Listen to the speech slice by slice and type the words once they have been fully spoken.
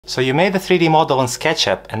So you made the 3D model in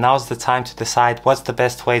Sketchup and now's the time to decide what's the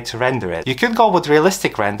best way to render it. You could go with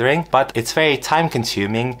realistic rendering, but it's very time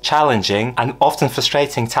consuming, challenging, and often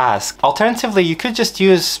frustrating task. Alternatively, you could just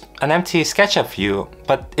use an empty SketchUp view,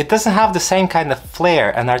 but it doesn't have the same kind of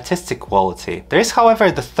flair and artistic quality. There is,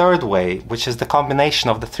 however, the third way, which is the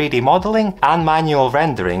combination of the 3D modeling and manual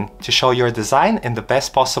rendering to show your design in the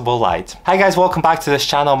best possible light. Hi guys, welcome back to this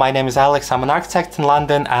channel. My name is Alex, I'm an architect in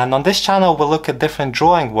London, and on this channel we'll look at different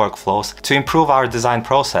drawing workflows to improve our design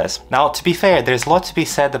process. Now, to be fair, there's a lot to be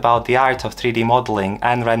said about the art of 3D modeling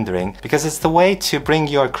and rendering, because it's the way to bring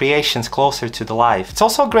your creations closer to the life. It's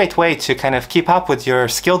also a great way to kind of keep up with your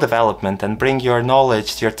skill development and bring your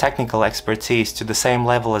knowledge, your technical expertise to the same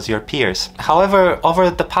level as your peers. However, over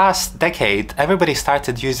the past decade, everybody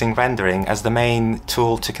started using rendering as the main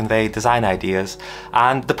tool to convey design ideas.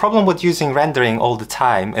 And the problem with using rendering all the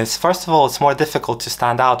time is, first of all, it's more difficult to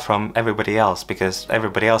stand out from everybody else because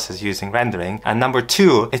everybody else is using rendering. And number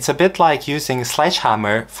two, it's a bit like using a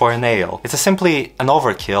sledgehammer for a nail. It's simply an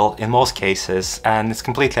overkill in most cases, and it's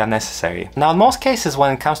completely unnecessary. Now, in most cases,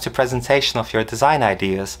 when it comes to presentation of your design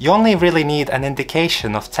ideas, you only really need an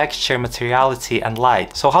indication of texture, materiality, and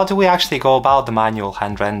light. So how do we actually go about the manual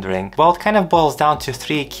hand rendering? Well, it kind of boils down to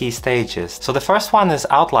three key stages. So the first one is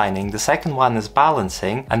outlining, the second one is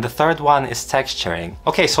balancing, and the third one is texturing.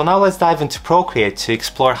 Okay, so now let's dive into Procreate to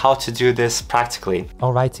explore how to do this practically.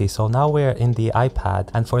 Alrighty, so now we're in the iPad,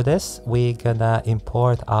 and for this we're gonna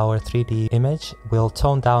import our 3D image. We'll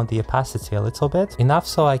tone down the opacity a little bit, enough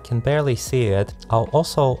so I can barely see it. I'll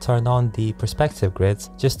also turn on the perspective grids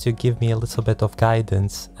just to give me a little bit of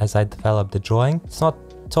guidance as I develop the drawing. It's not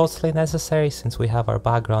totally necessary since we have our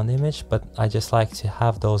background image, but I just like to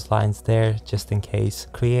have those lines there just in case.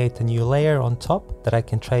 Create a new layer on top that I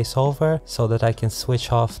can trace over so that I can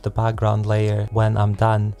switch off the background layer when I'm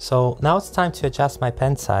done. So now it's time to adjust my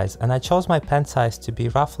pen size, and I chose my pen size to be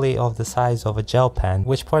roughly of the size of a gel pen,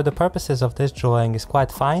 which for the purposes of this drawing is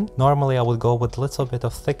quite fine. Normally I would go with a little bit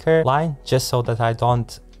of thicker line just so that I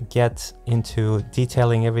don't get into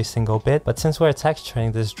detailing every single bit, but since we're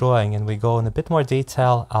texturing this drawing and we go in a bit more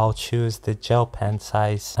detail, I'll choose the gel pen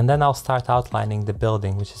size, and then I'll start outlining the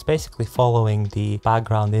building, which is basically following the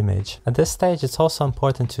background image. At this stage, it's also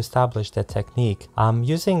important to establish the technique. I'm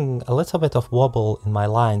using a little bit of wobble in my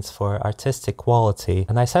lines for artistic quality,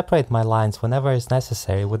 and I separate my lines whenever it's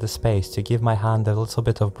necessary with the space to give my hand a little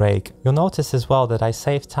bit of break. You'll notice as well that I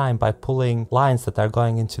save time by pulling lines that are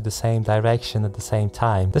going into the same direction at the same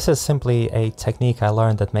time. This is simply a technique I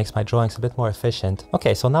learned that makes my drawings a bit more efficient.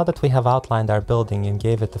 Okay, so now that we have outlined our building and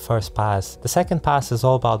gave it the first pass, the second pass is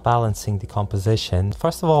all about balancing the composition.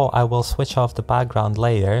 First of all, I will switch off the background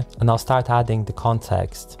layer and I'll start adding the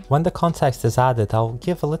context. When the context is added, I'll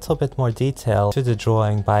give a little bit more detail to the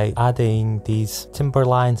drawing by adding these timber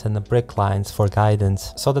lines and the brick lines for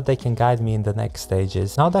guidance so that they can guide me in the next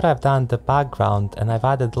stages. Now that I've done the background and I've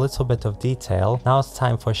added a little bit of detail, now it's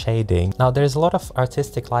time for shading. Now there's a lot of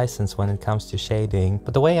artistic license when it comes to shading,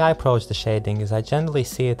 but the way I approach the shading is I generally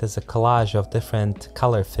see it as a collage of different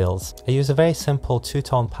color fills. I use a very simple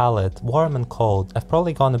two-tone palette, warm and cold. I've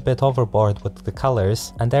probably gone a bit overboard with the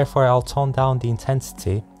colors, and therefore I'll tone down the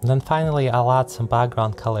intensity. And then finally I'll add some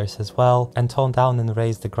background colors as well and tone down and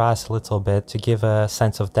raise the grass a little bit to give a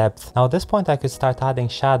sense of depth. Now at this point I could start adding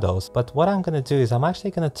shadows, but what I'm going to do is I'm actually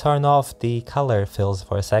going to turn off the color fills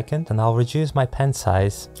for a second, and I'll reduce my pen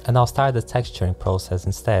size and I'll start the texturing process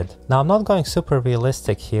instead. Now I'm not going super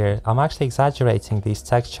realistic here, I'm actually exaggerating these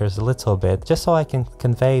textures a little bit just so I can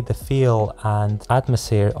convey the feel and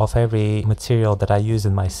atmosphere of every material that I use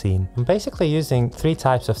in my scene. I'm basically using three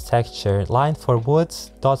types of texture: line for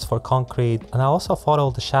woods, dots for concrete, and I also follow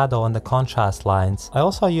the shadow and the contrast lines. I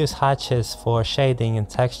also use hatches for shading and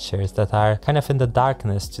textures that are kind of in the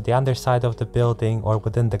darkness to the underside of the building or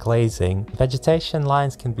within the glazing. Vegetation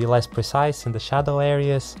lines can be less precise in the shadow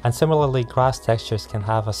areas, and similarly grass textures can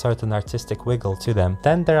have a certain artistic wiggle to them.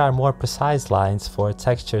 Then there are more precise lines for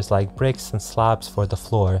textures like bricks and slabs for the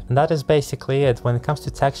floor. And that is basically it. When it comes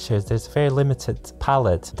to textures, there's a very limited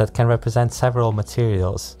palette that can represent several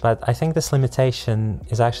materials, but I think this limitation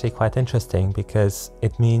is actually quite interesting because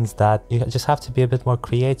it means that you just have to be a bit more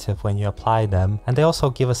creative when you apply them, and they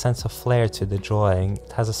also give a sense of flair to the drawing.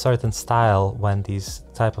 It has a certain style when these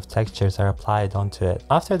type of textures are applied onto it.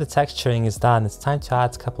 After the texturing is done, it's time to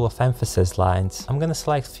add a couple of emphasis lines. I'm going to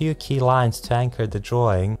select a few key lines to anchor the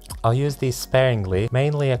drawing. I'll use these sparingly,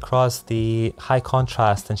 mainly across the high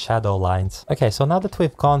contrast and shadow lines. Okay, so now that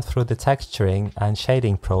we've gone through the texturing and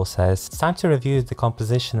shading process, it's time to review the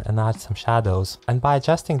composition and add some shadows. And by adjusting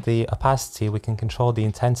adjusting the opacity, we can control the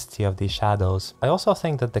intensity of these shadows. I also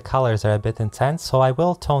think that the colors are a bit intense, so I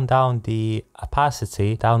will tone down the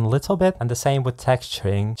opacity down a little bit, and the same with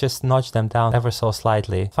texturing, just notch them down ever so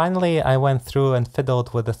slightly. Finally, I went through and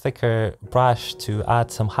fiddled with a thicker brush to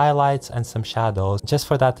add some highlights and some shadows, just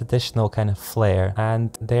for that additional kind of flair.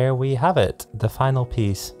 And there we have it, the final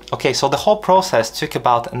piece. Okay, so the whole process took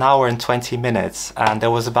about an hour and 20 minutes, and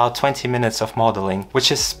there was about 20 minutes of modeling,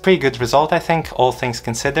 which is pretty good result, I think, all things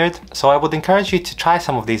considered. So I would encourage you to try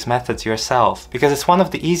some of these methods yourself, because it's one of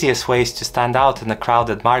the easiest ways to stand out in a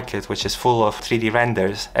crowded market which is full of 3D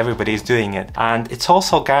renders. Everybody's doing it, and it's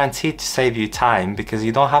also guaranteed to save you time, because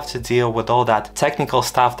you don't have to deal with all that technical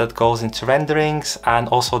stuff that goes into renderings and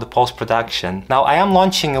also the post-production. Now, I am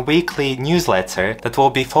launching a weekly newsletter that will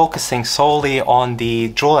be focusing solely on the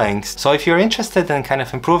drawings, so if you're interested in kind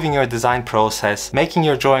of improving your design process, making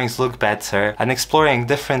your drawings look better, and exploring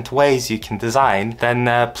different ways you can design,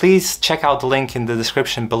 then please check out the link in the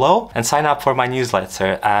description below and sign up for my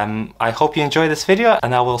newsletter. I hope you enjoyed this video,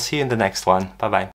 and I will see you in the next one. Bye bye.